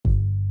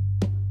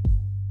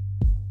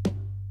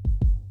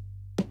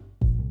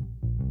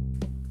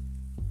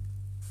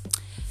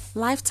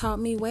Life taught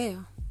me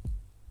well.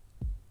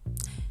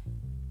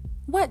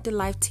 What did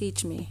life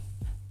teach me?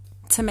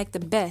 To make the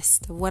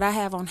best of what I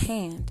have on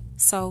hand.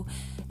 So,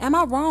 am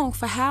I wrong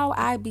for how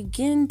I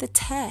begin the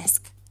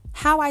task?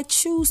 How I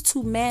choose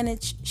to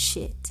manage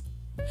shit?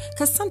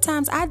 Because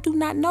sometimes I do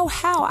not know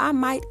how I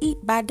might eat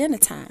by dinner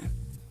time.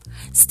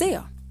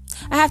 Still,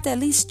 I have to at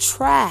least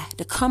try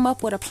to come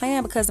up with a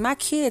plan because my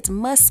kids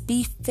must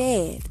be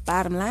fed,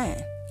 bottom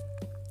line.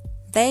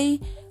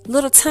 They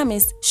little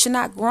tummies should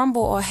not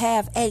grumble or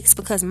have aches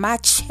because my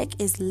check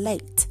is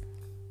late.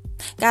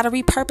 Got to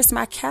repurpose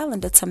my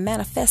calendar to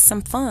manifest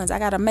some funds. I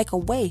got to make a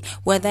way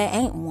where there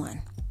ain't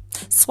one.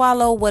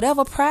 Swallow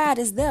whatever pride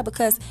is there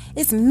because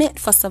it's meant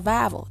for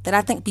survival that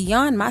I think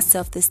beyond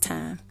myself this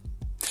time.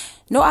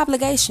 No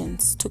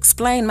obligations to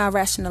explain my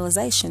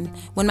rationalization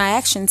when my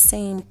actions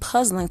seem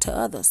puzzling to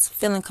others,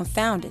 feeling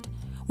confounded.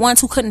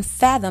 Ones who couldn't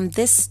fathom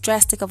this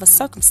drastic of a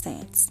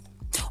circumstance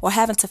or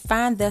having to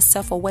find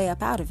theirself a way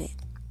up out of it.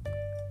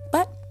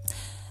 But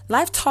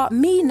life taught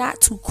me not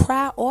to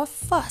cry or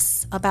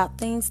fuss about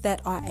things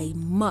that are a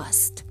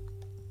must.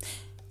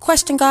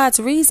 Question God's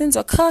reasons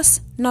or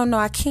cuss? No,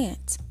 I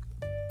can't.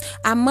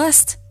 I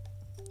must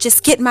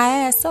just get my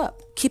ass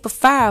up. Keep a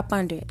fire up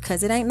under it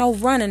because it ain't no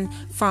running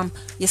from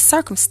your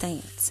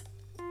circumstance.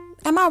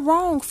 Am I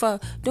wrong for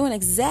doing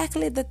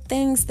exactly the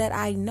things that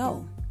I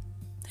know?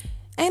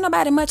 Ain't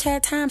nobody much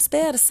had time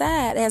spared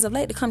aside as of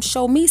late to come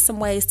show me some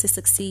ways to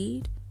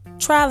succeed.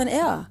 Trial and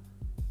error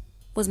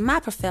was my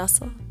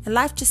professor, and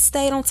life just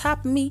stayed on top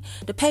of me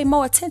to pay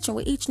more attention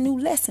with each new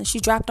lesson she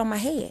dropped on my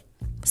head.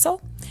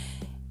 So,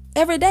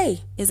 every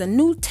day is a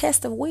new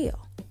test of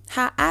will.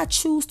 How I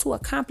choose to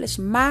accomplish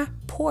my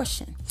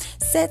portion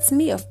sets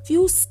me a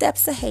few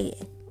steps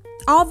ahead.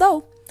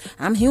 Although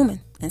I'm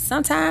human and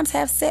sometimes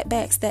have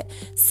setbacks that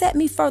set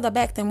me further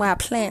back than where I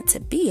planned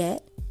to be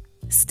at,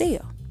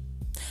 still,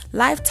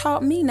 life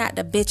taught me not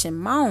to bitch and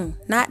moan,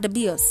 not to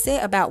be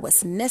upset about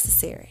what's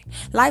necessary.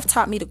 Life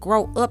taught me to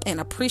grow up and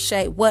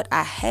appreciate what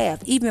I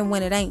have, even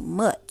when it ain't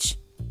much.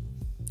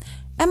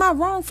 Am I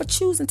wrong for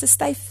choosing to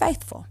stay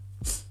faithful?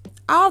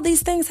 All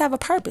these things have a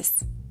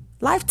purpose.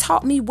 Life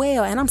taught me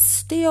well, and I'm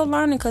still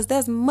learning because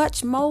there's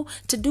much more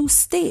to do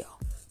still.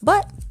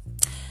 But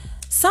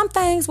some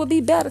things would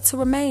be better to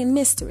remain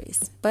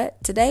mysteries.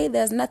 But today,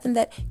 there's nothing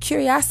that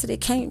curiosity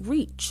can't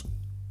reach.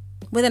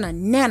 Within a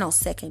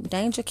nanosecond,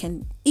 danger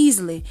can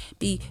easily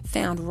be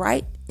found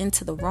right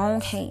into the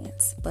wrong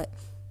hands. But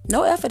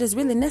no effort is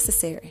really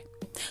necessary.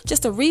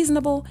 Just a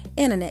reasonable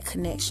internet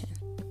connection.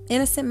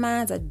 Innocent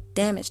minds are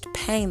damaged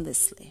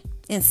painlessly,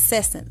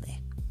 incessantly.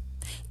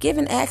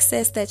 Given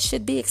access that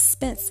should be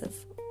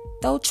expensive,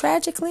 though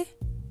tragically,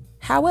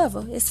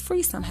 however, it's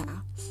free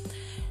somehow.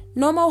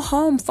 No more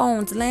home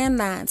phones,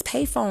 landlines,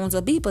 payphones,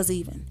 or beepers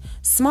even.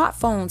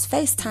 Smartphones,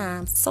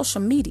 FaceTimes, social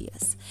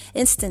medias.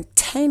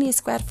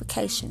 Instantaneous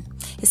gratification.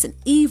 It's an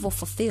evil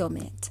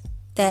fulfillment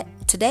that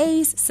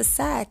today's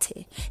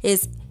society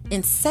is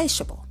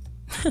insatiable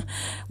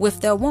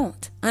with their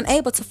want,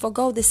 unable to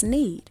forego this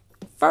need.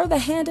 Further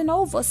handing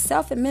over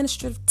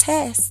self-administrative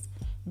tasks,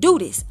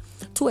 duties,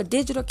 to a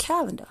digital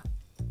calendar.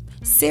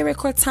 Siri,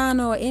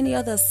 Cortana, or any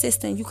other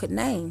assistant you could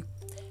name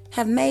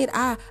have made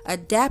our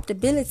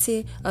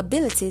adaptability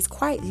abilities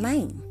quite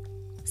lame.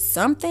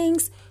 Some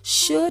things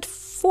should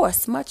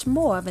force much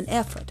more of an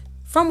effort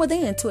from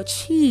within to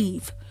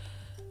achieve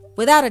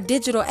without a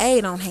digital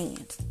aid on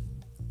hand.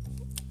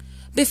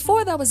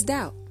 Before there was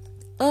doubt,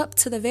 up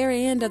to the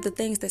very end of the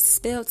things that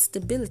spelled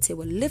stability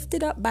were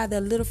lifted up by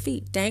their little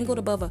feet, dangled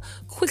above a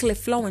quickly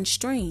flowing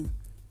stream,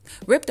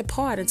 ripped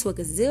apart into a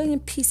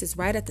gazillion pieces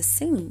right at the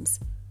seams.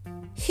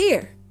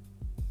 Here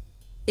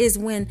is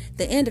when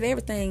the end of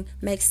everything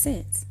makes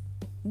sense.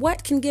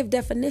 What can give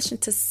definition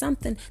to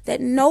something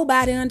that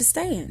nobody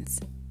understands?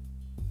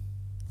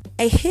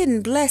 A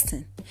hidden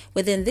blessing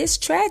within this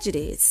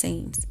tragedy, it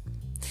seems.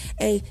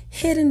 A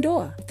hidden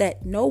door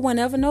that no one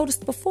ever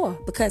noticed before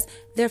because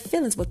their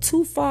feelings were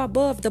too far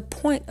above the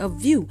point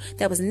of view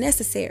that was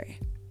necessary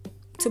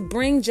to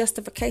bring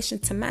justification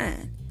to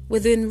mind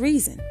within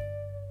reason.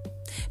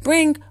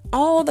 Bring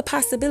all the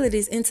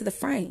possibilities into the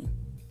frame.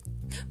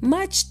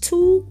 Much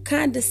too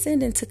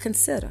condescending to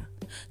consider,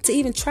 to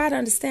even try to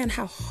understand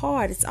how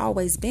hard it's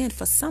always been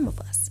for some of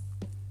us.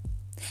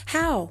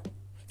 How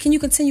can you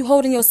continue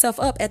holding yourself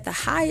up at the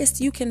highest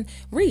you can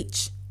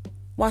reach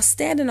while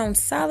standing on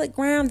solid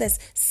ground that's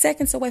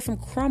seconds away from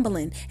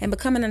crumbling and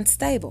becoming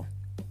unstable?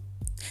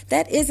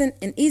 That isn't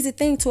an easy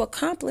thing to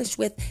accomplish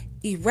with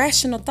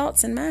irrational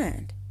thoughts in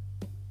mind.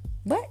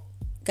 But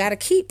gotta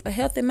keep a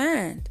healthy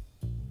mind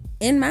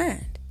in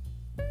mind.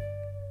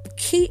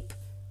 Keep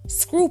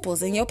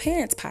scruples in your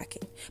pants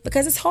pocket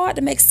because it's hard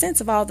to make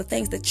sense of all the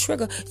things that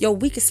trigger your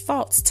weakest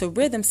faults to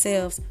rear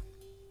themselves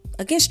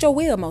against your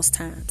will most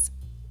times.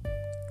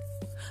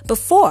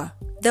 Before,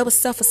 there was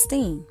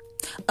self-esteem,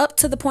 up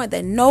to the point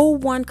that no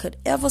one could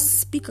ever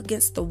speak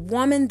against the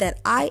woman that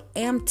I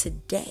am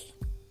today.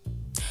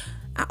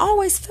 I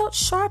always felt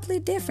sharply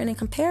different in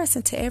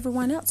comparison to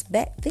everyone else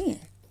back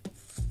then,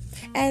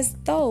 as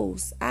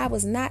those I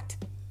was not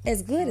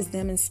as good as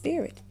them in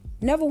spirit,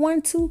 Never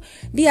one to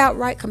be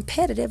outright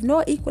competitive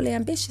nor equally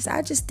ambitious.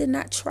 I just did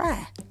not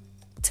try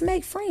to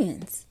make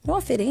friends nor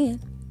fit in.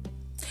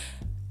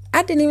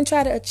 I didn't even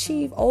try to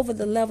achieve over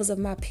the levels of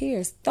my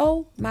peers,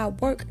 though my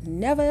work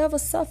never ever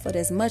suffered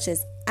as much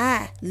as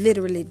I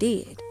literally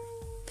did.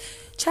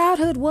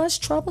 Childhood was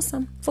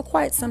troublesome for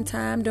quite some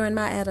time during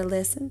my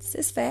adolescence.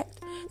 It's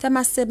fact that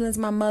my siblings,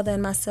 my mother,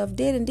 and myself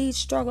did indeed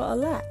struggle a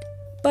lot,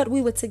 but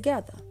we were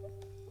together.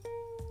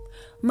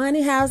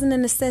 Money, housing,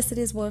 and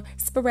necessities were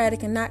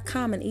sporadic and not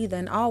common either,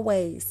 and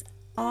always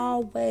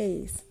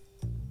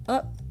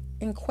up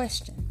in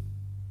question.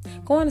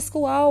 Going to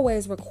school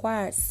always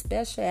required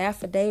special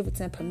affidavits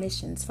and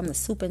permissions from the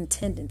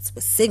superintendents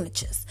with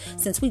signatures,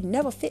 since we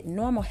never fit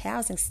normal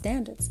housing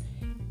standards.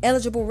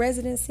 Eligible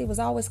residency was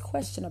always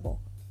questionable.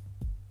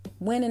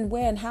 When and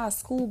where and how a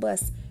school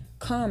bus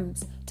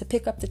comes to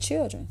pick up the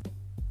children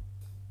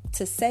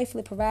to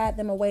safely provide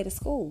them a way to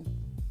school.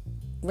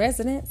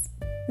 Residence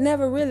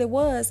never really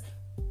was,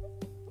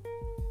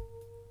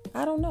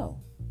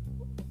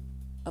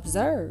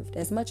 observed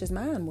as much as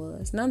mine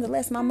was.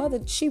 Nonetheless, my mother,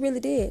 she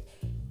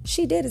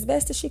did as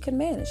best as she could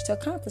manage to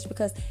accomplish,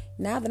 because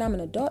now that I'm an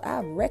adult,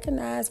 I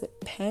recognize with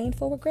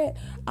painful regret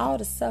all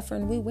the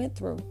suffering we went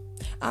through,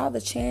 all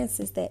the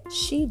chances that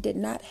she did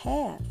not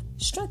have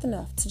strength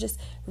enough to just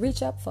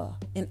reach up for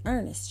in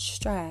earnest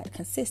stride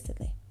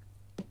consistently.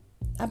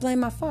 I blame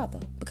my father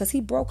because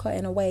he broke her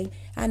in a way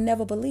I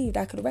never believed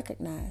I could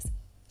recognize.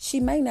 She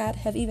may not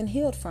have even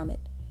healed from it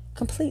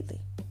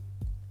completely.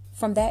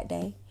 From that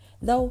day,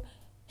 though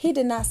he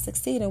did not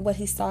succeed in what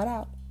he sought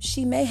out,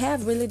 she may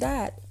have really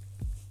died.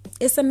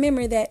 It's a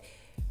memory that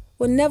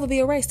will never be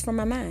erased from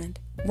my mind.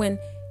 When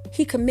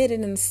he committed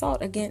an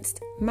assault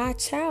against my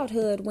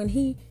childhood, when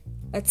he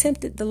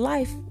attempted the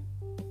life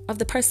of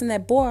the person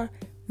that bore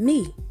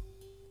me,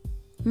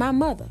 my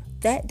mother,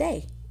 that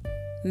day.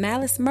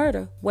 Malice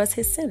murder was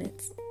his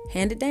sentence,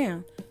 handed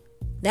down.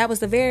 That was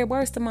the very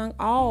worst among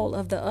all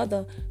of the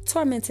other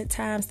tormented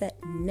times that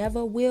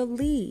never will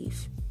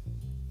leave.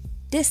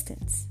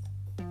 Distance.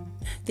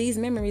 These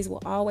memories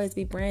will always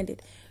be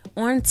branded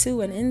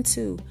onto and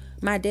into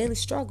my daily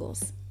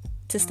struggles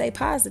to stay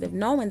positive,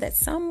 knowing that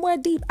somewhere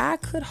deep I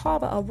could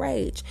harbor a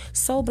rage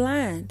so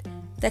blind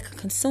that could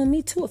consume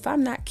me too if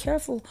I'm not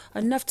careful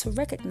enough to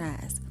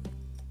recognize.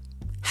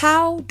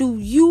 How do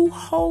you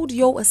hold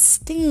your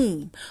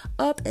esteem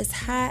up as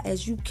high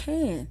as you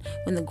can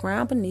when the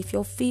ground beneath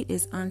your feet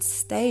is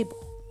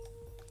unstable?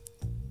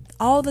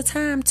 All the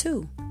time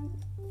too,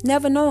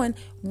 never knowing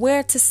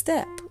where to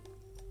step.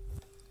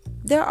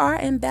 There are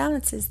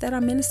imbalances that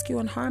are minuscule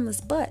and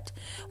harmless, but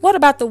what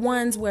about the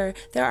ones where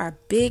there are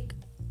big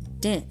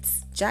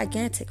dents,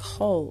 gigantic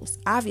holes,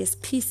 obvious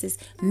pieces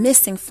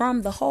missing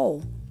from the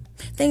whole?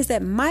 Things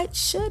that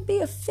should be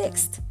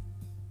affixed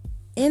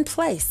in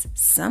place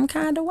some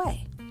kind of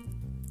way.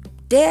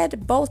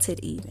 Dead bolted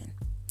even.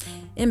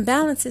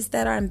 Imbalances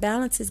that are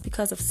imbalances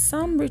because of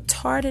some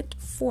retarded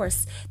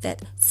force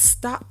that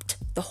stopped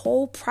the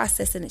whole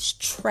process in its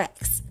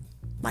tracks,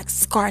 like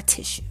scar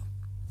tissue.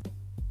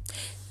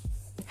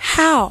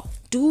 How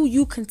do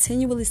you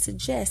continually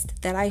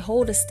suggest that I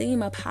hold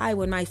esteem up high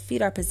when my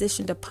feet are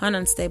positioned upon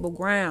unstable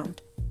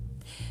ground?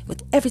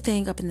 With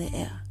everything up in the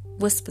air,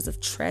 whispers of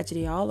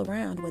tragedy all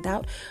around,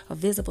 without a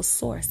visible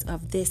source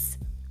of this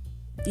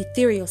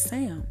ethereal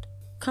sound,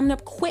 coming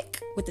up quick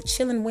with the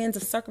chilling winds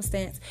of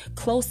circumstance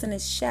close in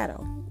its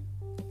shadow.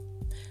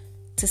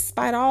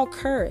 Despite all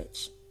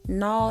courage,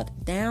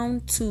 gnawed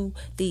down to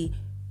the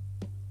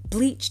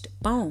bleached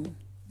bone,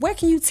 where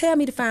can you tell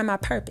me to find my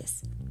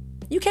purpose?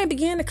 You can't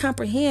begin to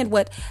comprehend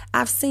what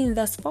I've seen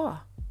thus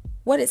far,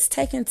 what it's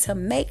taken to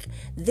make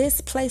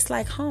this place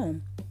like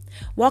home,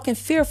 walking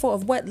fearful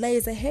of what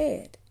lays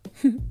ahead,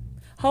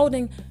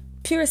 holding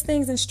purest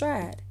things in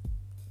stride,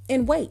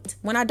 in wait,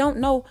 when I don't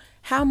know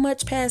how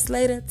much past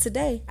later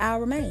today I'll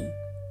remain.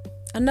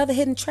 Another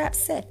hidden trap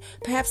set,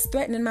 perhaps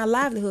threatening my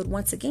livelihood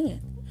once again,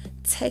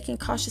 taking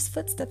cautious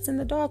footsteps in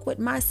the dark with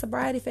my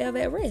sobriety forever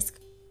at risk,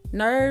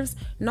 nerves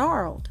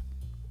gnarled,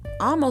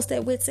 almost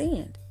at wit's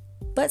end,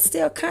 but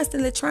still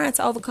constantly trying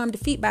to overcome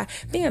defeat by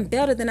being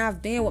better than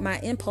I've been with my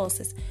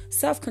impulses.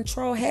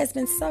 Self-control has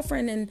been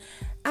suffering, and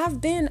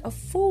I've been a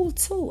fool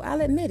too,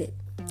 I'll admit it.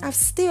 I've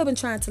still been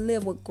trying to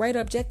live with greater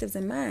objectives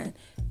in mind,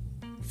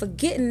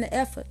 forgetting the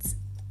efforts.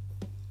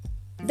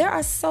 There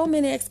are so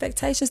many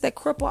expectations that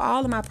cripple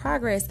all of my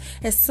progress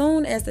as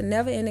soon as the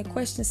never-ending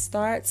questions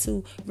start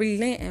to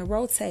relent and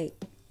rotate,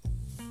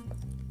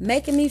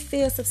 making me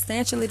feel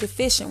substantially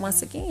deficient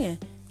once again,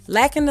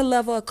 lacking the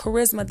level of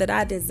charisma that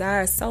I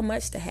desire so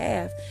much to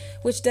have,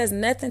 which does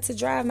nothing to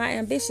drive my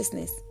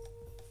ambitiousness.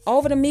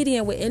 Over the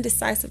median with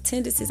indecisive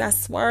tendencies, I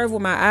swerve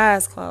with my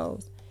eyes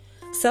closed,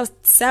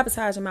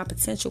 self-sabotaging my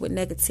potential with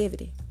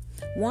negativity.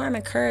 Warm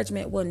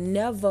encouragement will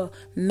never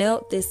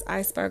melt this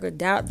iceberg of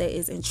doubt that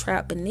is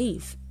entrapped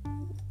beneath.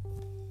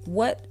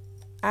 What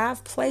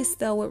I've placed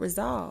there with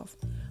resolve,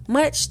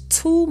 much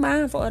too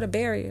mindful of the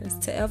barriers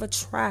to ever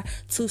try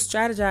to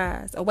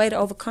strategize a way to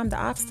overcome the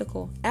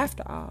obstacle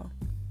after all.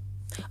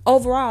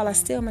 Overall, I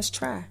still must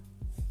try.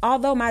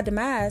 Although my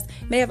demise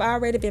may have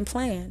already been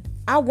planned,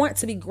 I want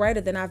to be greater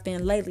than I've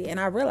been lately, and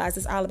I realize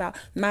it's all about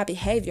my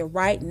behavior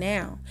right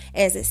now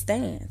as it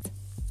stands.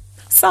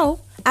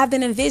 So I've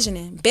been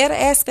envisioning better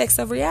aspects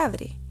of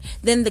reality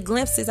than the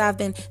glimpses I've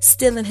been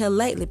stealing here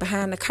lately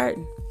behind the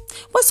curtain.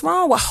 What's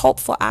wrong with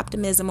hopeful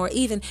optimism or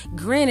even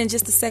grinning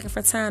just a second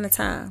from time to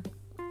time?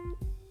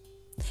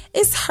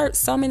 It's hurt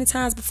so many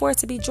times before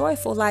to be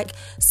joyful, like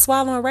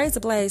swallowing razor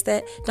blades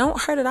that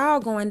don't hurt at all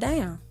going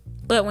down.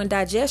 But when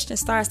digestion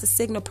starts to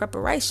signal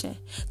preparation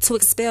to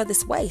expel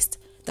this waste,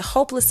 the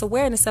hopeless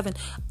awareness of an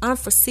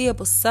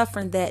unforeseeable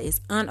suffering that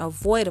is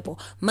unavoidable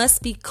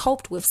must be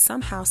coped with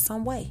somehow,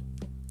 some way.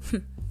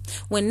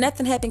 When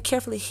nothing had been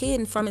carefully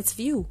hidden from its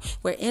view,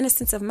 where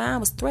innocence of mind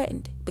was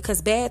threatened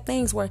because bad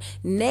things were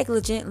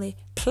negligently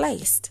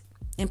placed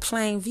in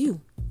plain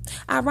view.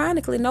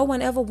 Ironically, no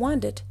one ever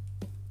wondered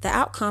the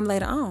outcome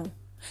later on.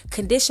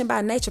 Conditioned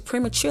by nature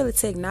prematurely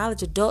to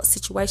acknowledge adult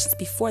situations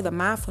before the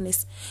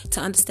mindfulness to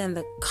understand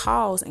the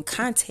cause and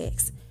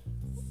context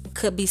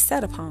could be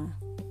set upon.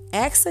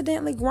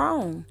 Accidentally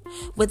grown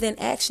within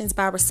actions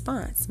by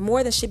response,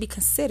 more than should be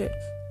considered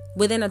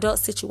within adult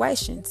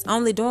situations,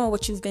 only doing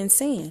what you've been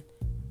seeing.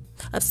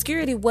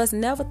 Obscurity was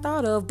never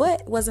thought of,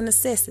 but was a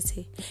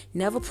necessity,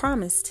 never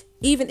promised,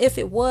 even if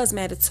it was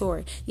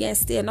mandatory. Yet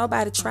still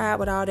nobody tried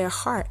with all their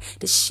heart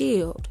to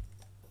shield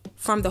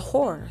from the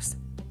horrors.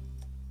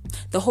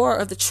 The horror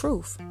of the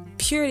truth.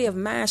 Purity of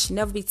mind should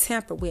never be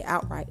tampered with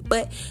outright,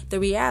 but the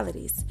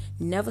realities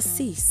never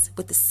cease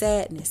with the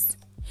sadness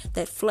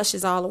that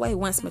flushes all away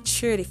once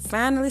maturity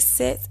finally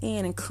sets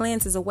in and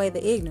cleanses away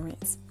the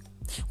ignorance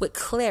with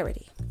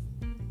clarity.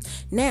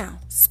 Now,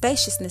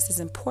 spaciousness is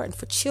important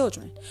for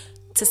children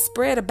to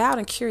spread about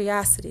in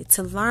curiosity,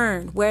 to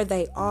learn where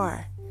they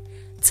are,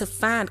 to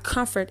find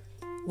comfort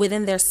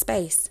within their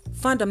space,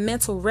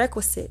 fundamental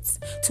requisites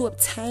to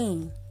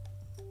obtain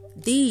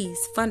these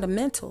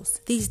fundamentals,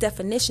 these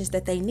definitions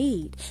that they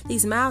need,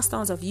 these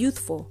milestones of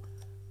youthful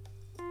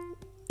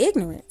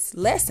ignorance,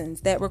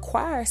 lessons that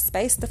require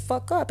space to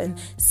fuck up and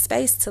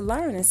space to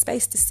learn and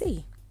space to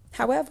see.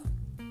 However,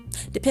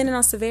 depending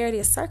on severity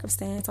of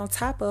circumstance, on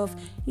top of,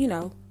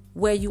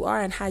 where you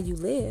are and how you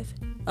live,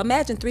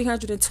 imagine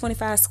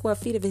 325 square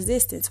feet of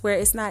existence where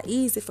it's not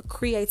easy for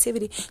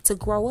creativity to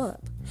grow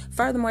up.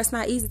 Furthermore, it's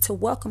not easy to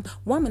welcome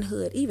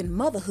womanhood, even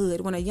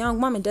motherhood, when a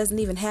young woman doesn't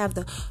even have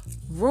the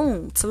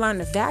room to learn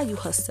to value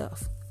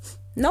herself.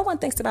 No one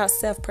thinks about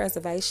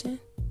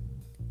self-preservation.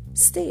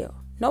 Still,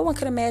 no one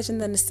could imagine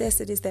the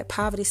necessities that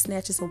poverty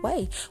snatches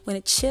away when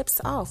it chips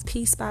off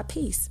piece by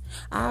piece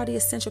all the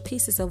essential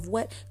pieces of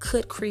what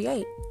could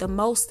create the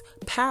most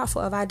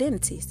powerful of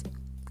identities.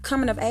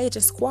 Coming of age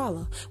in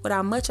squalor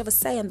without much of a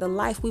say in the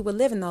life we were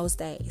living those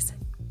days.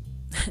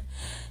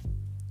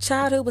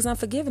 Childhood was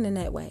unforgiving in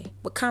that way,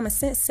 with common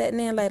sense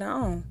setting in later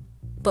on.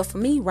 But for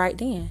me, right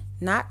then,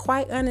 not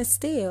quite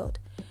uninstilled,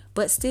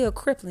 but still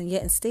crippling,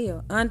 yet and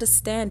still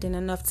understanding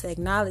enough to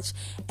acknowledge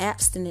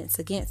abstinence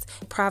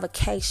against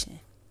provocation.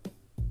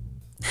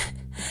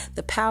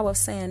 The power of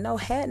saying no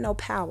had no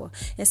power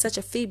in such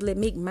a feebly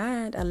meek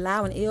mind,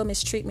 allowing ill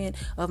mistreatment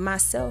of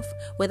myself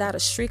without a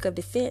shriek of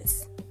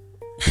defense.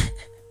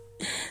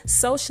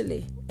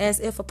 Socially,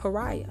 as if a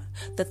pariah,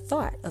 the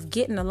thought of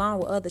getting along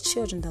with other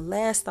children, the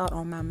last thought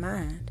on my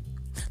mind.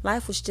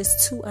 Life was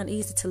just too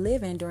uneasy to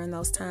live in during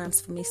those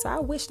times for me, so I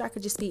wished I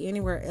could just be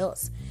anywhere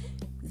else.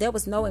 There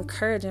was no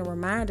encouraging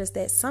reminders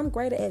that some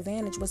greater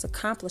advantage was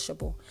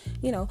accomplishable,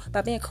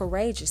 by being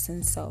courageous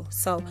and so.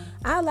 So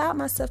I allowed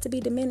myself to be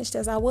diminished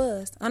as I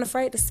was,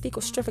 unafraid to speak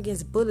or strife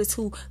against bullies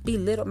who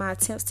belittled my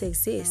attempts to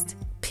exist,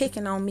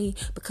 picking on me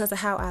because of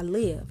how I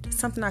lived,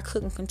 something I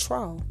couldn't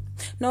control.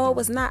 No, it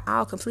was not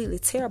all completely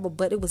terrible,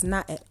 but it was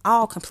not at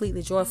all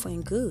completely joyful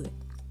and good.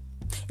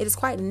 It is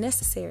quite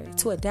necessary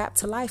to adapt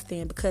to life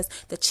then, because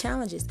the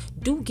challenges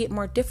do get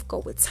more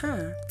difficult with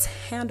time to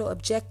handle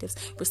objectives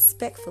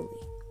respectfully.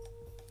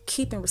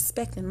 Keeping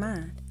respect in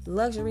mind.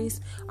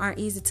 Luxuries aren't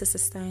easy to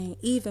sustain,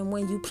 even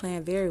when you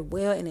plan very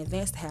well in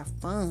advance to have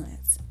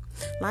funds.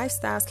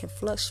 Lifestyles can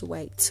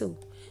fluctuate too.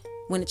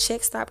 When the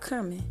checks stop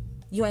coming,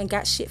 you ain't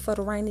got shit for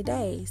the rainy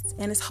days,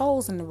 and it's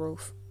holes in the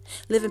roof.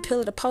 Living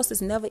pillar to post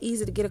is never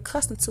easy to get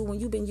accustomed to when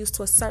you've been used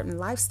to a certain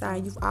lifestyle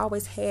and you've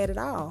always had it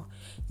all.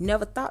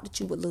 Never thought that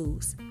you would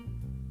lose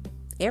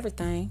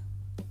everything.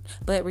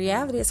 But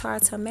reality is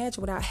hard to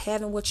imagine without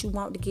having what you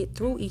want to get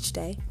through each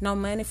day. No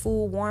money,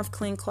 food, warmth,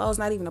 clean clothes,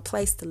 not even a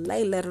place to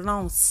lay, let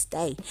alone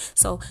stay.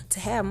 So to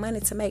have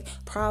money to make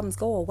problems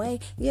go away,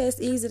 yeah,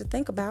 it's easy to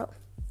think about,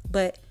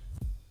 but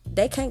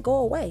they can't go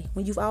away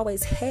when you've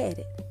always had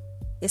it.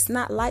 It's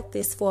not like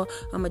this for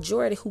a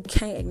majority who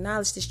can't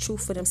acknowledge this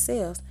truth for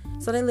themselves.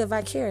 So they live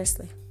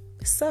vicariously,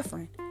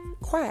 suffering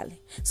quietly.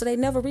 So they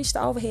never reach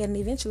the overhead and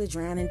eventually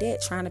drown in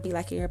debt, trying to be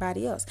like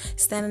everybody else,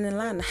 standing in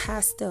line to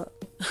high step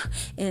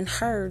in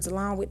herds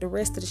along with the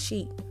rest of the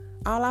sheep.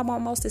 All I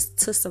want most is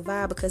to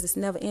survive, because it's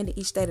never ending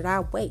each day that I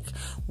wake.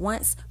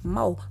 Once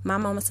more, my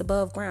moments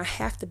above ground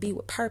have to be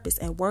with purpose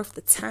and worth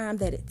the time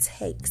that it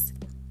takes.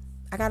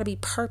 I got to be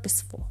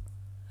purposeful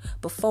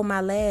before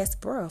my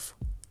last breath.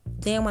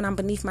 Then when I'm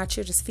beneath my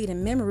children's feet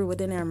in memory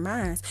within their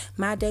minds,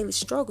 my daily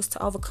struggles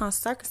to overcome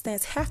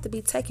circumstance have to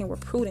be taken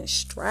with prudent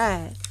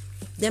stride.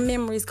 Them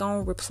memories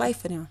gonna replay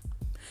for them.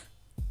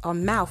 A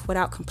mouth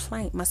without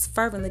complaint must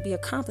fervently be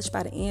accomplished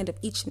by the end of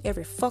each and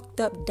every fucked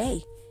up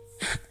day.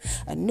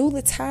 A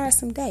newly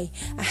tiresome day.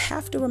 I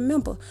have to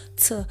remember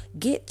to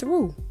get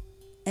through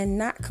and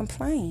not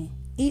complain.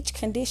 Each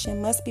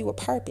condition must be with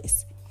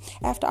purpose.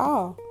 After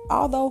all,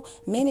 although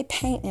many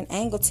paint an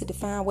angle to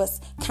define what's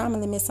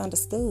commonly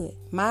misunderstood,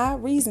 my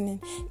reasoning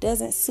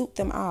doesn't suit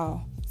them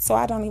all, so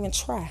I don't even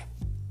try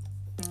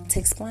to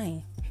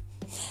explain.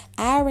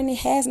 Irony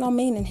has no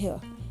meaning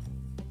here,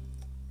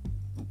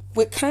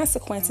 with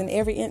consequence in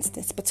every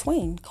instance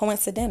between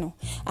coincidental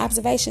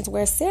observations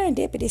where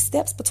serendipity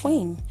steps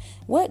between.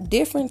 What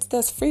difference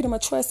does freedom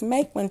of choice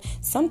make when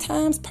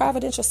sometimes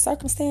providential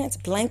circumstance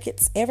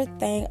blankets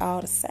everything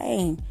all the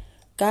same?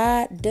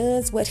 God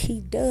does what he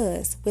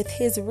does with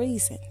his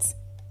reasons.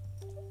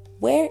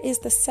 Where is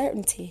the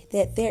certainty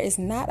that there is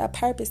not a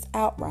purpose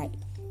outright?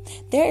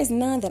 There is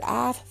none that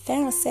I've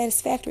found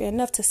satisfactory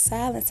enough to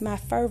silence my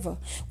fervor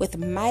with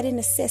mighty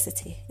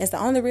necessity as the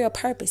only real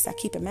purpose I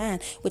keep in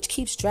mind, which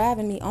keeps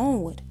driving me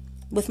onward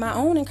with my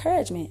own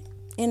encouragement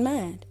in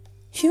mind.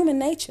 Human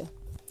nature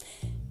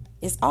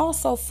is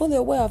also fully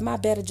aware of my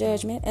better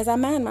judgment as I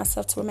mind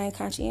myself to remain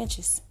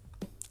conscientious.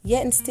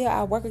 Yet and still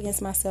I work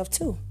against myself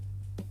too.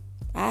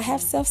 I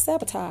have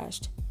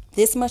self-sabotaged.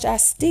 This much I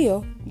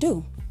still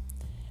do.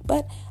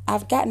 But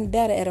I've gotten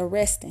better at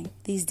arresting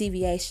these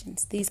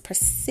deviations, these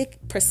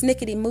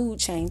persnickety mood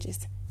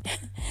changes.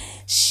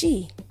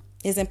 She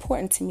is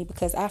important to me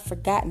because I've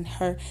forgotten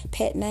her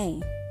pet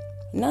name.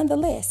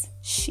 Nonetheless,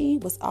 she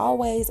was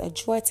always a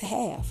joy to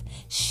have.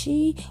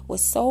 She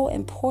was so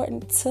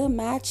important to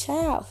my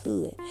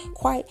childhood.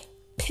 Quite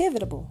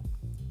pivotal,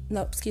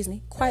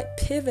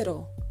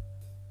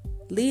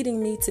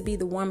 leading me to be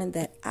the woman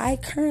that I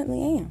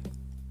currently am.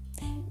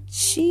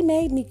 She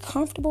made me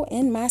comfortable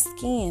in my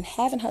skin,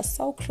 having her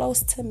so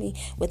close to me,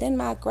 within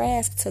my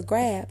grasp to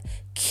grab,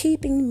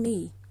 keeping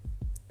me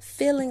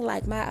feeling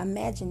like my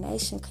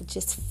imagination could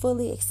just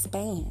fully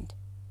expand.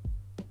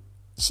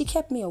 She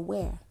kept me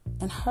aware,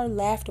 and her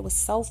laughter was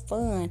so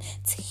fun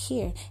to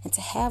hear and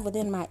to have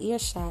within my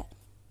earshot,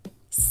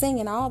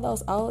 singing all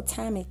those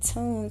old-timey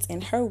tunes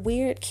in her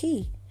weird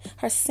key.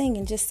 Her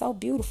singing, just so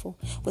beautiful,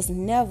 was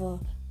never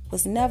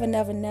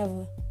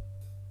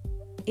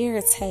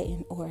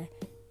irritating, or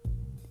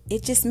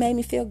it just made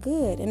me feel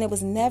good, and it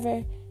was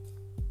never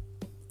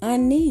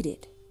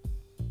unneeded.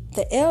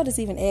 The elders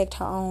even egged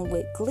her on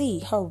with glee.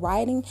 Her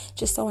writing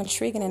just so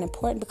intriguing and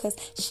important because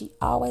she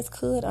always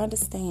could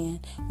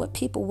understand what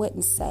people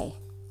wouldn't say.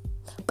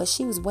 But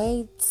she was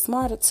way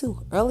smarter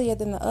too. Earlier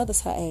than the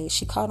others her age,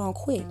 she caught on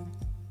quick.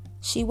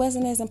 She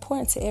wasn't as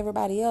important to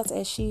everybody else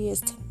as she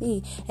is to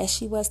me, as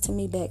she was to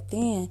me back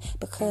then,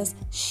 because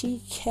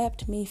she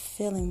kept me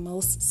feeling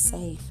most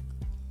safe.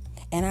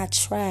 And I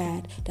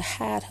tried to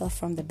hide her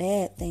from the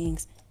bad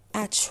things.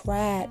 I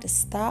tried to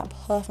stop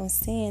her from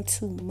seeing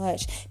too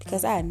much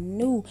because I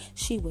knew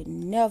she would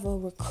never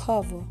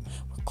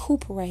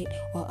recuperate,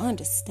 or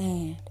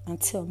understand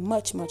until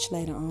much, much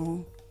later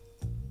on.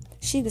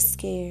 She was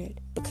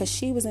scared because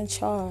she was in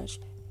charge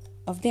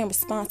of being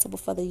responsible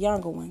for the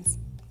younger ones.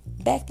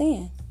 Back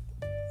then,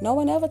 no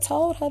one ever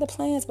told her the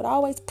plans, but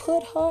always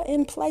put her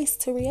in place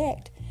to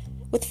react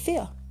with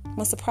fear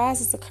when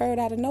surprises occurred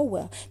out of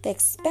nowhere. They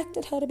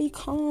expected her to be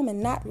calm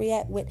and not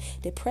react with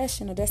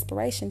depression or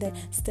desperation. That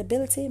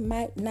stability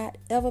might not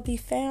ever be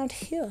found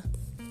here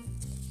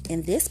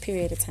in this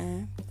period of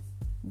time.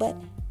 But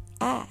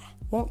I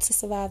want to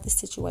survive this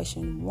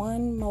situation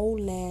one more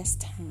last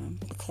time,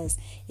 because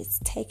it's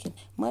taken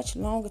much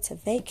longer to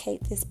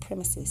vacate this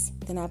premises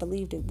than I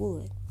believed it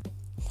would.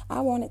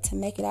 I wanted to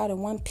make it out in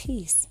one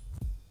piece,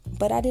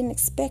 but I didn't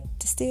expect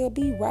to still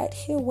be right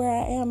here where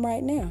I am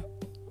right now.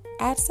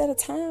 I'd set a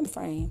time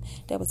frame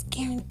that was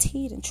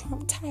guaranteed and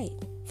trump tight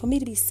for me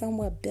to be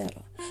somewhere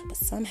better, but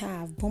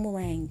somehow I've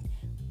boomeranged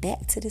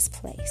back to this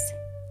place.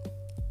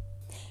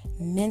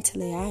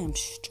 Mentally, I am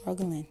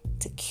struggling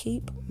to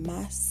keep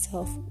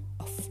myself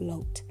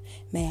afloat,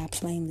 may I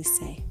plainly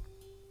say.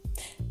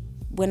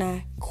 When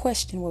I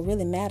question what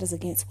really matters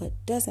against what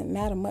doesn't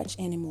matter much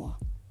anymore.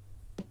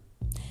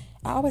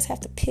 I always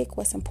have to pick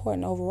what's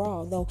important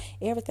overall, though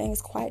everything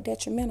is quite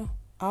detrimental.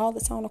 All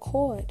that's on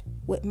accord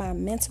with my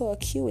mental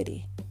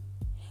acuity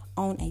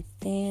on a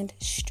thinned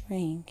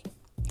string.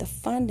 The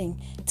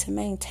funding to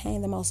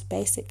maintain the most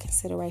basic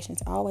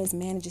considerations always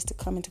manages to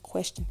come into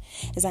question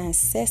as I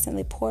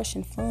incessantly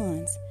portion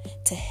funds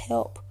to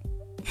help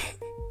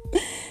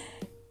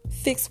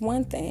fix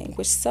one thing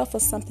which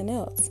suffers something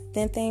else.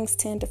 Then things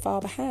tend to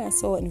fall behind.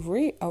 So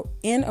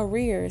in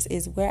arrears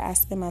is where I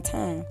spend my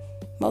time.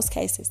 Most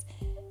cases,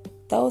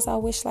 those I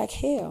wish like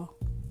hell.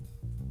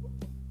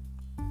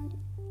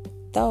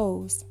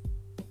 Those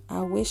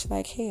I wish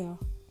like hell.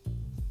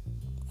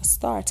 A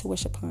star to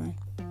wish upon.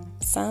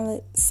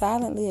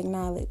 Silently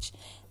acknowledge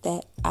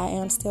that I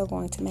am still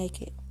going to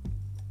make it.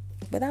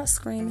 Without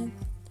screaming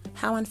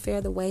how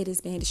unfair the weight is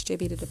being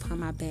distributed upon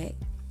my back.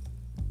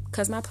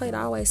 Because my plate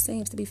always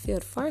seems to be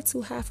filled far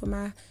too high for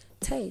my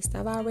taste.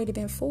 I've already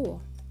been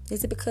full.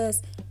 Is it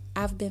because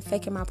I've been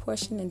faking my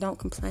portion and don't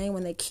complain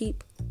when they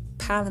keep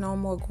piling on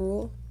more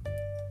gruel?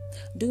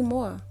 Do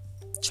more.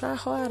 Try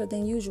harder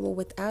than usual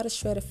without a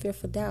shred of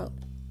fearful doubt.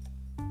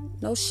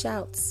 No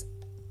shouts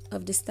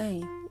of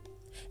disdain.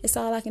 It's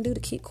all I can do to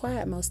keep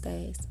quiet most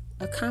days.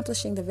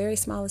 Accomplishing the very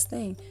smallest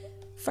thing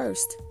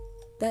first.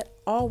 That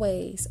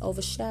always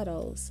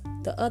overshadows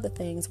the other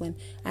things when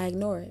I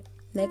ignore it.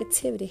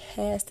 Negativity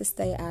has to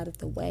stay out of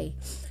the way.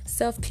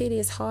 Self-pity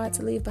is hard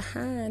to leave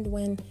behind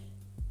when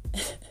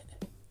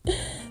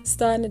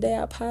starting the day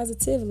out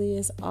positively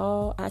is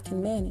all I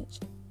can manage.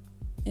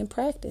 In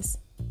practice,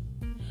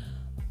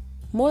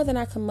 more than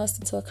I can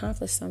muster to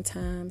accomplish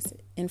sometimes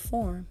in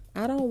form.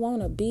 I don't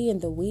want to be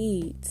in the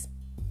weeds,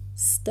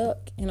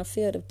 stuck in a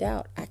field of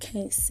doubt I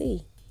can't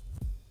see.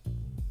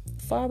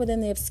 Far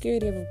within the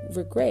obscurity of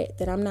regret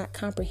that I'm not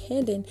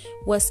comprehending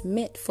what's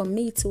meant for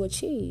me to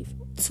achieve.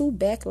 Too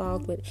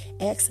backlogged with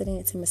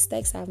accidents and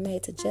mistakes I've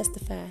made to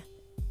justify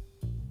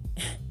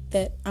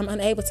that I'm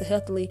unable to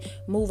healthily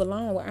move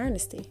along with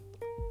earnesty.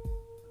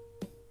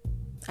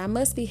 I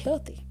must be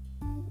healthy.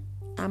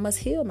 I must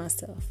heal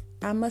myself.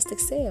 I must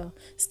excel.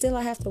 Still,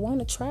 I have to want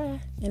to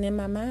try, and in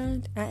my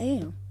mind, I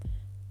am.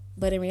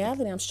 But in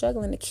reality, I'm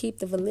struggling to keep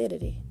the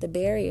validity. The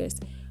barriers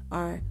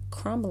are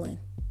crumbling.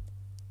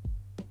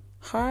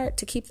 Hard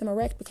to keep them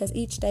erect because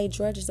each day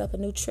dredges up a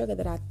new trigger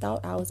that I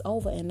thought I was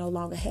over and no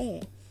longer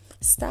had,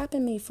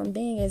 stopping me from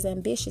being as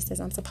ambitious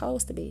as I'm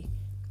supposed to be.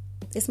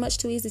 It's much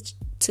too easy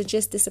to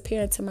just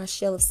disappear into my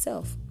shell of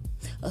self,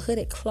 a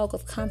hooded cloak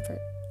of comfort.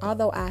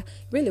 Although I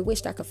really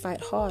wished I could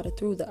fight harder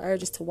through the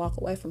urges to walk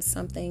away from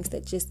some things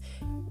that just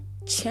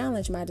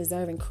challenge my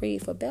deserving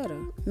creed for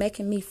better,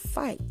 making me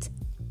fight.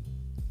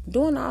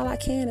 Doing all I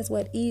can is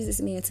what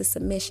eases me into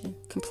submission,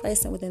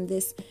 complacent within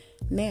this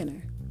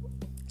manner.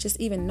 Just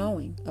even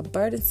knowing a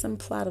burdensome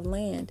plot of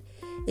land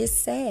is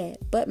sad,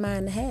 but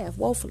mine to have,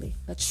 woefully,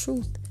 a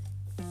truth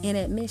in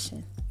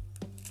admission.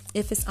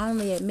 If it's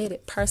only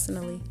admitted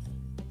personally,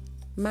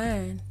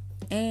 mine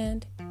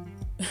and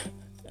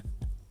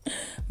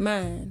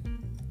mine.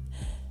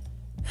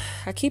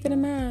 I keep it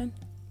in mind.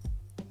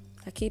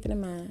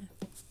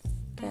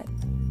 God.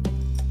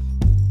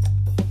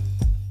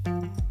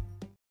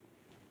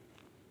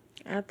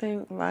 I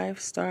think life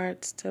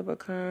starts to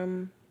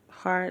become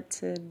hard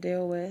to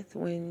deal with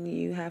when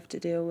you have to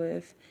deal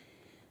with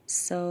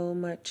so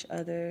much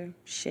other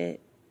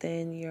shit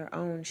than your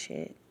own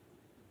shit.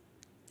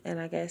 And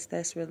I guess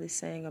that's really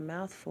saying a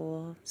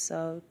mouthful.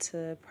 So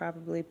to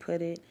probably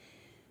put it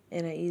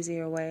in an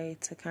easier way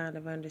to kind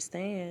of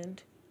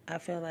understand, I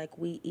feel like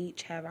we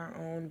each have our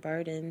own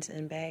burdens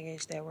and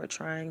baggage that we're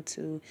trying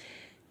to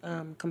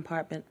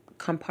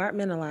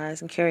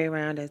compartmentalize and carry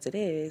around as it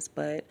is,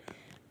 but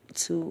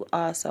to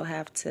also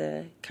have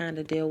to kind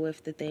of deal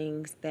with the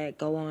things that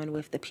go on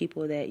with the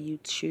people that you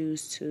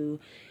choose to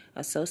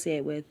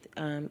associate with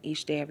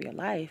each day of your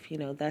life. You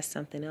know, that's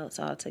something else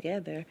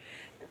altogether.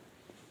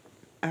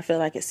 I feel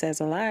like it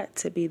says a lot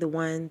to be the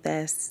one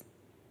that's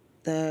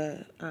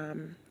the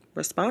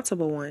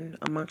responsible one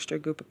amongst your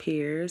group of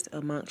peers,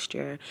 amongst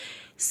your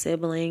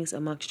siblings,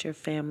 amongst your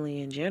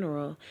family in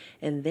general,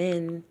 and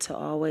then to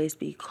always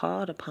be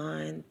called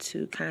upon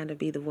to kind of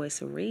be the voice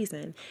of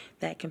reason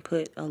that can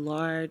put a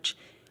large,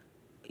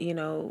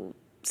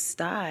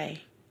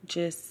 sty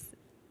just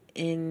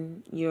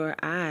in your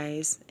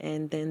eyes,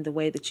 and then the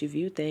way that you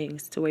view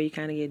things to where you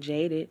kind of get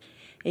jaded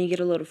and you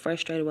get a little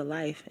frustrated with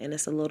life, and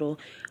it's a little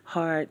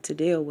hard to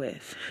deal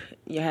with.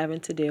 You're having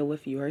to deal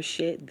with your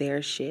shit,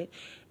 their shit,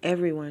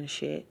 everyone's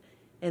shit.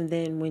 And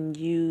then when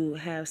you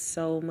have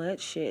so much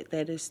shit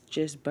that is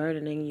just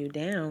burdening you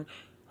down,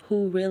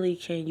 who really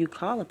can you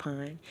call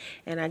upon?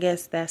 And I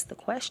guess that's the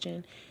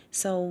question.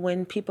 So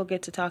when people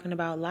get to talking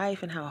about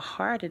life and how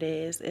hard it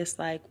is, it's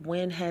like,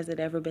 when has it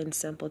ever been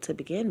simple to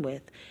begin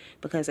with?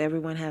 Because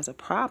everyone has a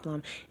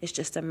problem. It's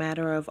just a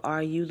matter of,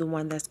 are you the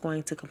one that's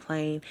going to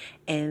complain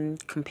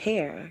and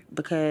compare?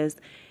 Because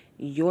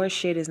your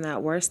shit is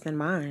not worse than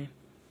mine.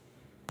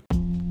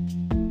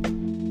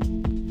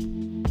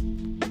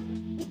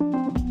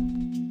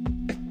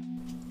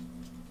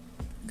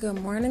 Good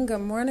morning.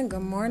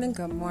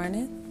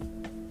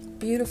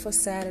 Beautiful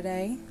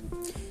Saturday.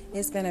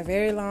 It's been a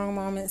very long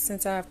moment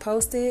since I've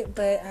posted,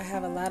 but I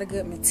have a lot of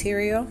good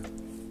material,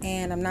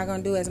 and I'm not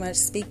going to do as much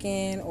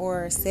speaking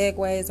or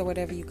segues or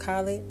whatever you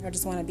call it. I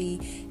just want to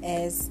be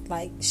as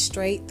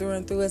straight through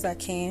and through as I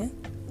can.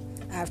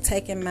 I've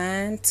taken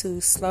mine to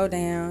slow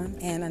down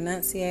and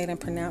enunciate and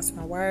pronounce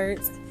my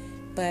words,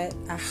 but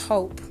I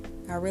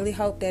really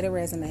hope that it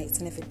resonates.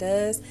 And if it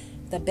does,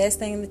 the best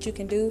thing that you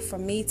can do for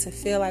me to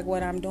feel like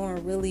what I'm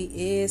doing really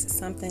is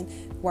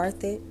something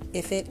worth it,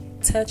 if it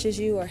touches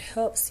you or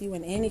helps you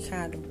in any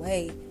kind of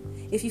way,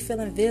 if you feel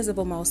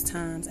invisible most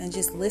times and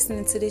just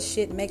listening to this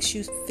shit makes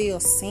you feel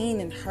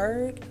seen and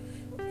heard,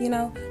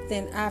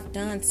 then I've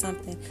done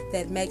something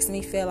that makes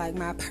me feel like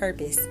my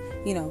purpose,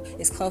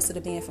 is closer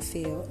to being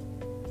fulfilled.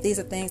 These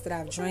are things that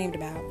I've dreamed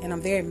about, and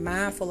I'm very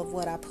mindful of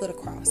what I put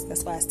across.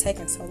 That's why it's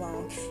taken so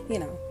long.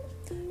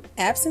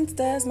 Absence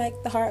does make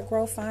the heart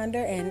grow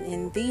fonder, and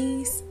in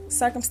these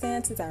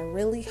circumstances, I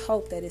really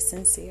hope that it's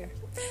sincere.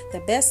 The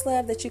best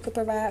love that you could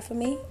provide for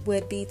me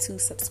would be to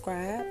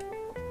subscribe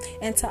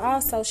and to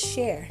also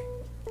share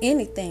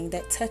anything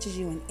that touches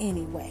you in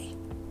any way,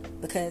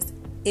 because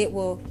it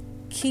will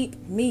keep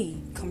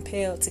me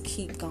compelled to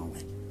keep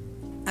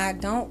going. I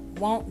don't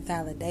want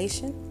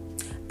validation.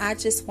 I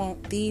just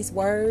want these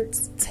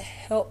words to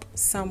help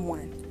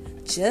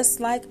someone just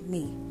like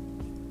me,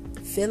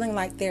 feeling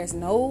like there's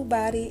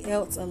nobody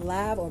else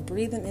alive or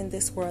breathing in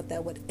this world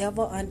that would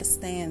ever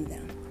understand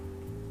them.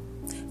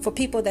 For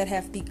people that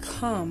have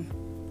become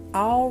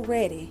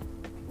already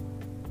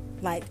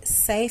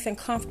safe and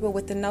comfortable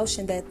with the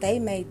notion that they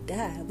may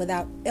die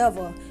without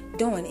ever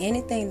doing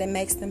anything that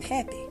makes them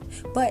happy,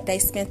 but they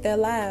spent their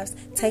lives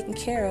taking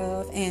care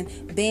of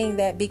and being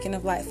that beacon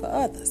of light for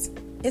others.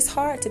 It's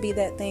hard to be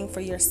that thing for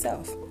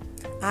yourself.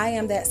 I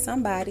am that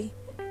somebody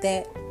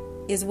that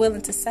is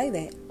willing to say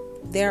that.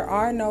 There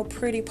are no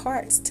pretty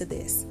parts to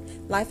this.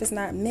 Life is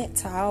not meant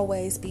to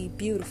always be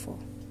beautiful.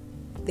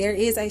 There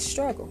is a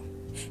struggle.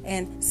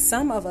 And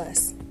some of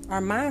us are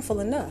mindful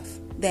enough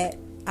that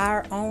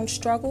our own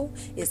struggle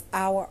is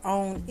our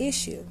own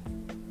issue.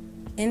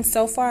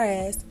 Insofar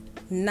as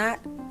not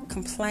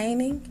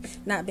complaining,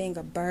 not being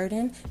a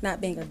burden, not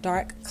being a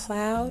dark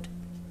cloud,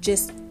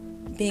 just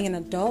being an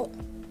adult,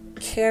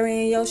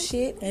 carrying your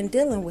shit and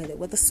dealing with it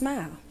with a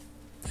smile.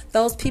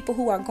 Those people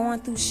who are going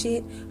through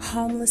shit,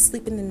 homeless,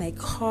 sleeping in their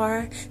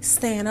car,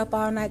 staying up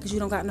all night because you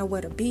don't got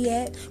nowhere to be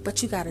at,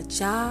 but you got a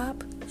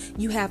job,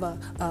 you have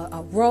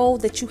a role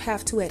that you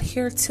have to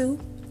adhere to.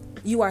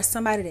 You are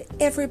somebody that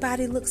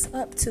everybody looks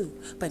up to,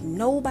 but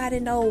nobody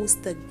knows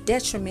the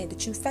detriment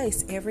that you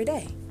face every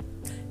day.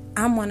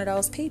 I'm one of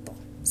those people.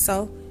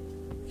 So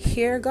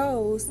here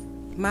goes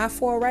my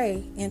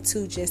foray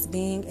into just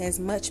being as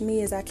much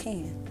me as I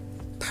can.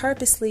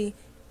 Purposely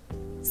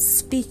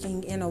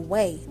speaking in a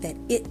way that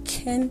it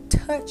can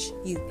touch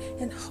you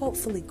and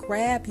hopefully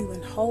grab you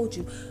and hold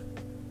you.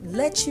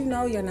 Let you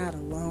know you're not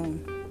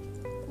alone.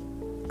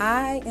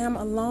 I am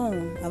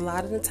alone a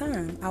lot of the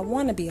time. I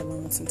want to be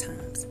alone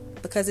sometimes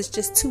because it's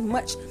just too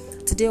much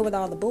to deal with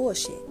all the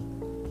bullshit.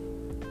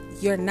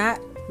 You're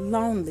not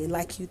lonely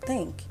like you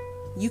think.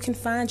 You can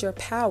find your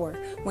power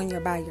when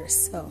you're by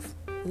yourself.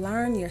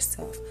 Learn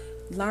yourself.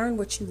 Learn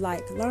what you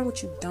like. Learn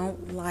what you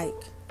don't like.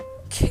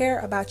 Care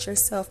about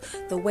yourself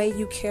the way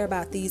you care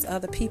about these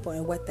other people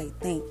and what they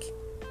think.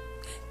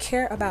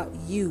 Care about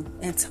you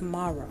and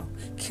tomorrow.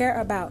 Care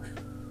about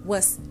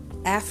what's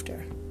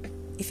after.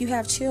 If you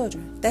have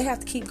children, they have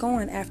to keep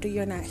going after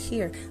you're not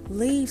here.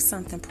 Leave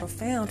something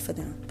profound for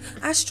them.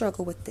 I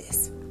struggle with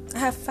this. I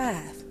have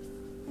 5.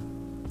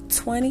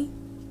 20,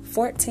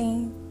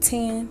 14,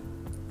 10,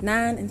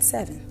 9, and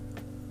 7.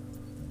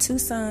 2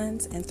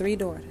 sons and 3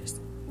 daughters.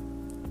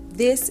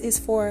 This is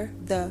for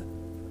the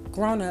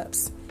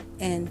grown-ups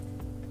and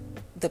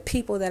the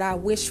people that I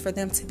wish for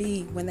them to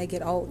be when they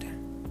get older.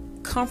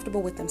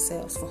 Comfortable with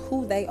themselves for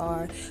who they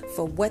are,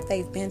 for what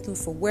they've been through,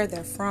 for where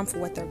they're from, for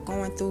what they're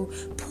going through.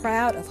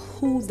 Proud of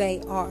who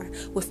they are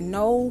with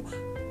no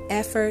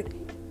effort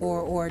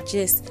or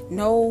just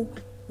no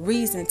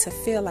reason to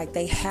feel like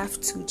they have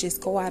to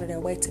just go out of their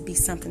way to be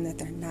something that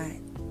they're not.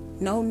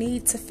 No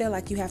need to feel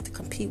like you have to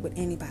compete with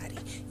anybody.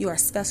 You are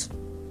special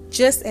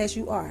just as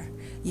you are.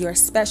 You are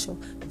special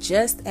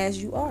just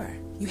as you are.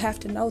 You have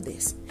to know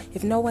this.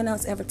 If no one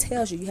else ever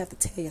tells you, you have to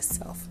tell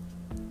yourself.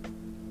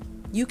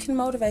 You can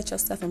motivate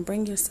yourself and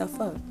bring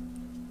yourself up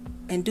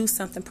and do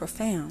something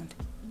profound.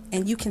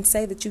 And you can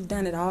say that you've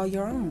done it all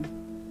your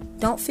own.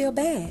 Don't feel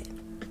bad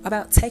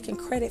about taking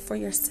credit for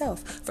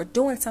yourself, for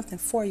doing something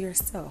for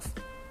yourself.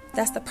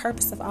 That's the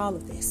purpose of all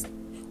of this.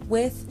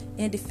 With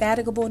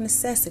indefatigable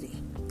necessity.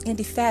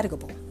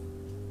 Indefatigable,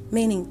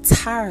 meaning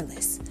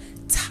tireless,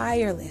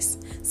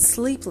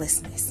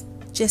 sleeplessness,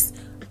 just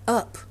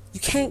up. You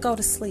can't go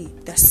to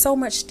sleep. There's so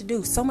much to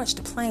do, so much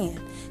to plan.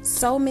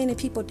 So many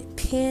people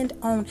depend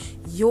on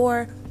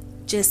your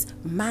just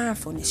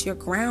mindfulness, your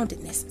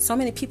groundedness. So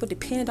many people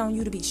depend on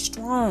you to be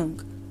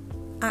strong.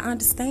 I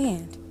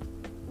understand.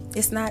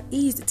 It's not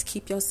easy to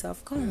keep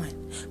yourself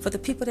going. For the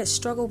people that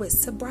struggle with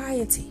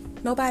sobriety,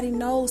 nobody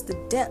knows the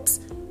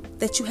depths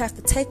that you have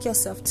to take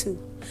yourself to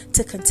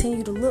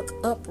continue to look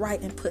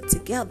upright and put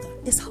together.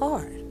 It's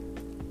hard.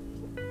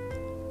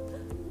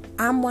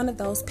 I'm one of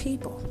those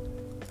people.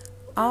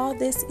 All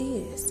this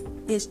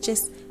is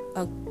just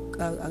a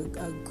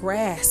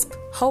grasp,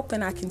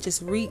 hoping I can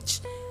just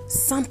reach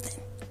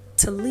something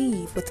to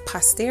leave with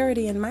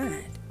posterity in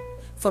mind.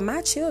 For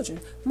my children,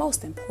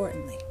 most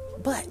importantly.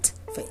 But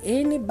for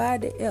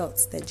anybody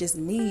else that just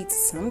needs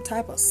some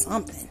type of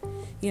something,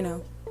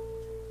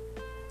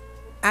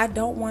 I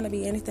don't want to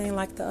be anything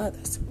like the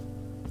others.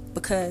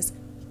 Because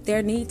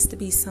there needs to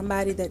be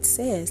somebody that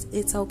says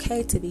it's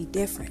okay to be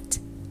different.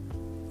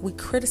 We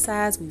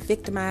criticize, we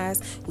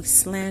victimize, we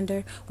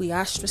slander, we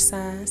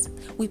ostracize.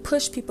 We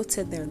push people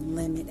to their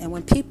limit. And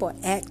when people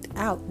act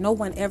out, no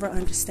one ever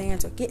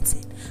understands or gets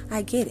it.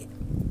 I get it.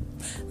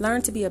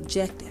 Learn to be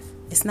objective.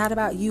 It's not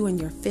about you and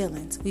your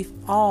feelings. We've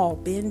all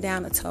been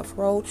down a tough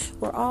road.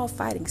 We're all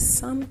fighting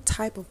some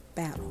type of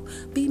battle.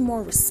 Be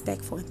more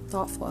respectful and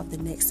thoughtful of the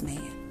next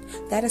man.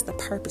 That is the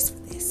purpose for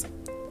this.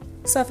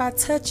 So if I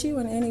touch you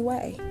in any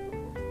way,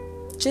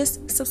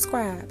 just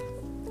subscribe.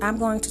 I'm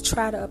going to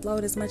try to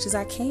upload as much as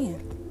I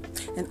can.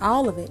 And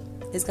all of it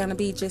is going to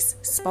be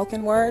just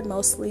spoken word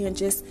mostly, and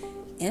just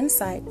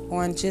insight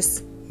on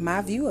just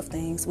my view of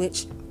things,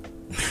 which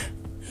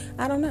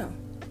I don't know.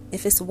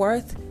 If it's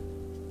worth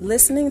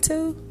listening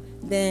to,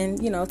 then,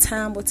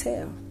 time will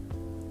tell.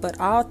 But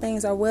all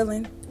things are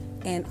willing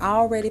and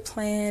already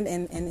planned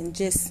and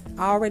just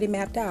already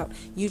mapped out.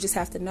 You just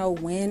have to know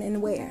when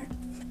and where.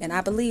 And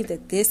I believe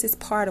that this is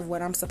part of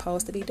what I'm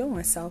supposed to be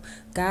doing. So,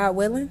 God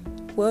willing,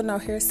 we'll know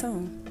here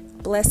soon.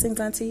 Blessings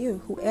unto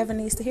you, whoever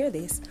needs to hear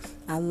this.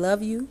 I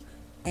love you,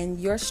 and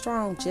you're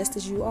strong just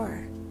as you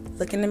are.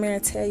 Look in the mirror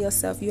and tell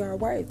yourself you are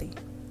worthy.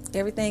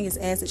 Everything is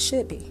as it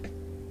should be.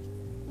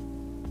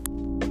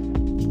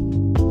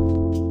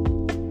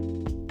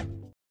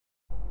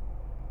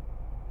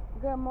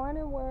 Good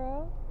morning,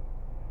 world.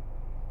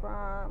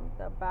 From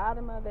the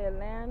bottom of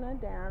Atlanta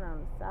down on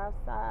the south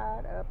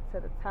side up to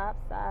the top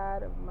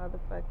side of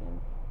motherfucking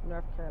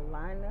North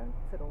Carolina,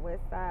 to the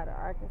west side of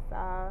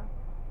Arkansas,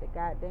 the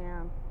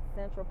goddamn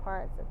central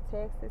parts of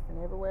Texas,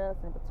 and everywhere else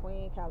in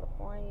between,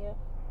 California,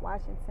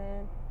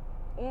 Washington.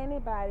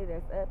 Anybody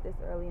that's up this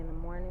early in the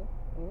morning,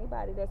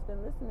 anybody that's been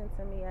listening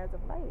to me as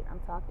of late, I'm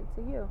talking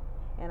to you.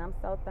 And I'm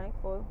so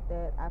thankful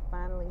that I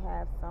finally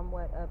have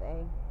somewhat of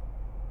a,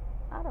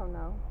 I don't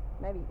know,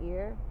 maybe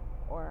ear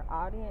or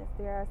audience,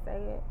 dare I say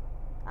it.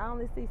 I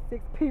only see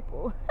 6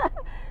 people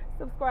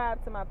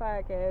subscribe to my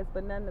podcast,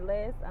 but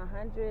nonetheless,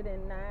 109,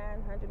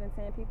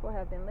 110 people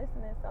have been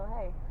listening. So,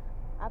 hey,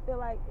 I feel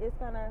like it's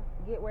going to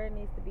get where it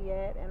needs to be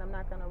at, and I'm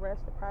not going to rush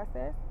the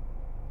process.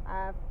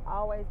 I've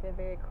always been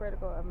very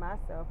critical of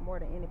myself more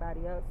than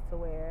anybody else, to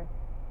where,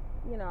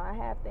 I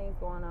have things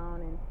going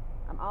on, and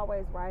I'm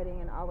always writing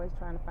and always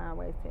trying to find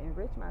ways to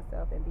enrich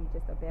myself and be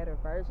just a better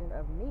version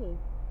of me,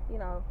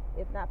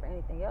 if not for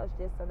anything else,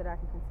 just so that I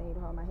can continue to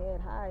hold my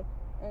head high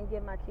and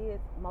give my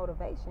kids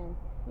motivation,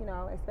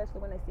 especially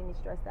when they see me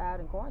stressed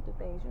out and going through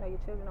things. Your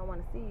children don't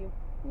want to see you,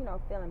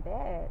 feeling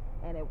bad,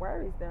 and it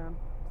worries them.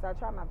 So I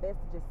try my best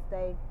to just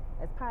stay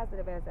as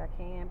positive as I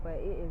can,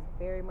 but it is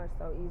very much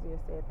so easier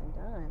said than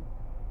done.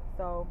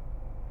 So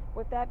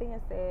with that being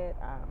said,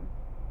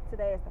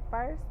 today is the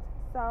 1st,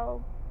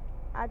 so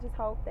I just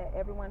hope that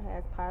everyone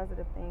has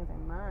positive things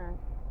in mind,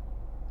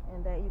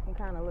 and that you can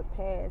kind of look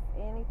past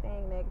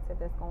anything negative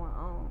that's going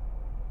on.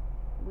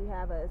 We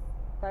have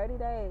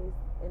 30 days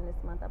in this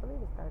month. I believe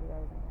it's 30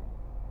 days in there.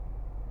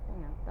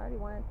 Damn,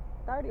 31,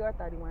 30 or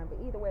 31, but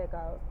either way it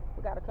goes,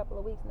 we got a couple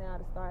of weeks now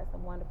to start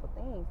some wonderful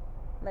things.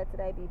 Let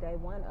today be day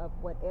 1 of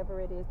whatever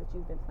it is that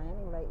you've been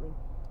planning lately.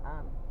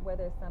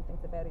 Whether it's something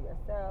to better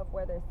yourself,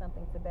 whether it's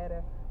something to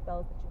better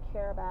those that you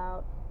care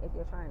about, if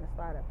you're trying to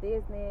start a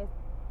business,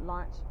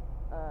 launch,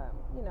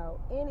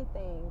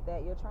 anything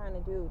that you're trying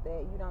to do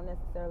that you don't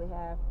necessarily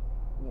have,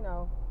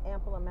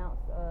 ample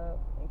amounts of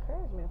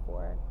encouragement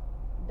for.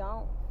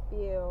 Don't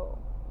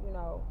feel,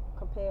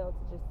 compelled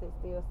to just sit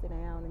still, sit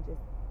down, and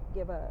just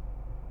give up.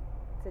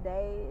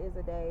 Today is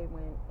a day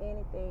when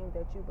anything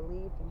that you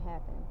believe can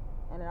happen.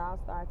 And it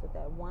all starts with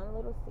that one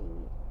little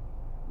seed.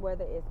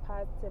 Whether it's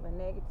positive or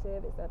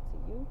negative, it's up to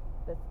you.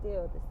 But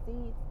still, the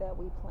seeds that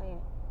we plant,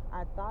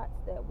 our thoughts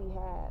that we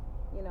have,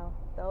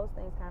 those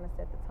things kind of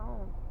set the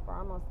tone for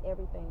almost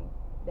everything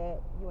that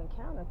you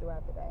encounter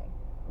throughout the day.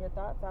 Your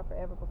thoughts are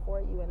forever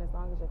before you, and as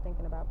long as you're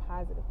thinking about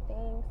positive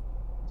things,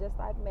 just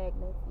like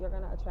magnets, you're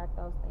going to attract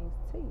those things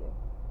to you.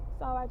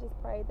 So I just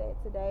pray that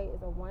today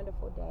is a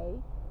wonderful day,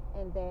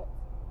 and that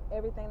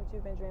everything that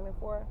you've been dreaming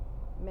for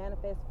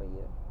manifests for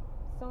you.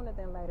 Sooner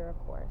than later, of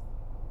course.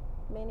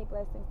 Many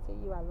blessings to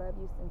you. I love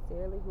you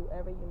sincerely,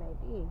 whoever you may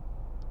be.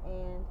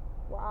 And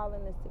we're all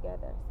in this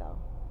together. So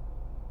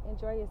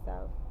enjoy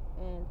yourself.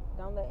 And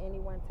don't let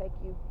anyone take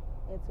you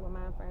into a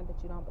mind frame that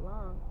you don't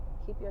belong.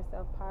 Keep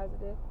yourself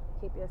positive.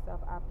 Keep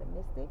yourself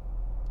optimistic.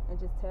 And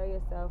just tell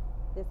yourself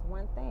this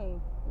one thing.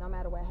 No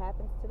matter what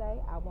happens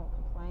today, I won't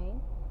complain.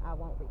 I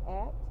won't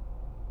react.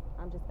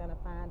 I'm just going to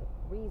find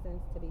reasons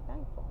to be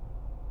thankful.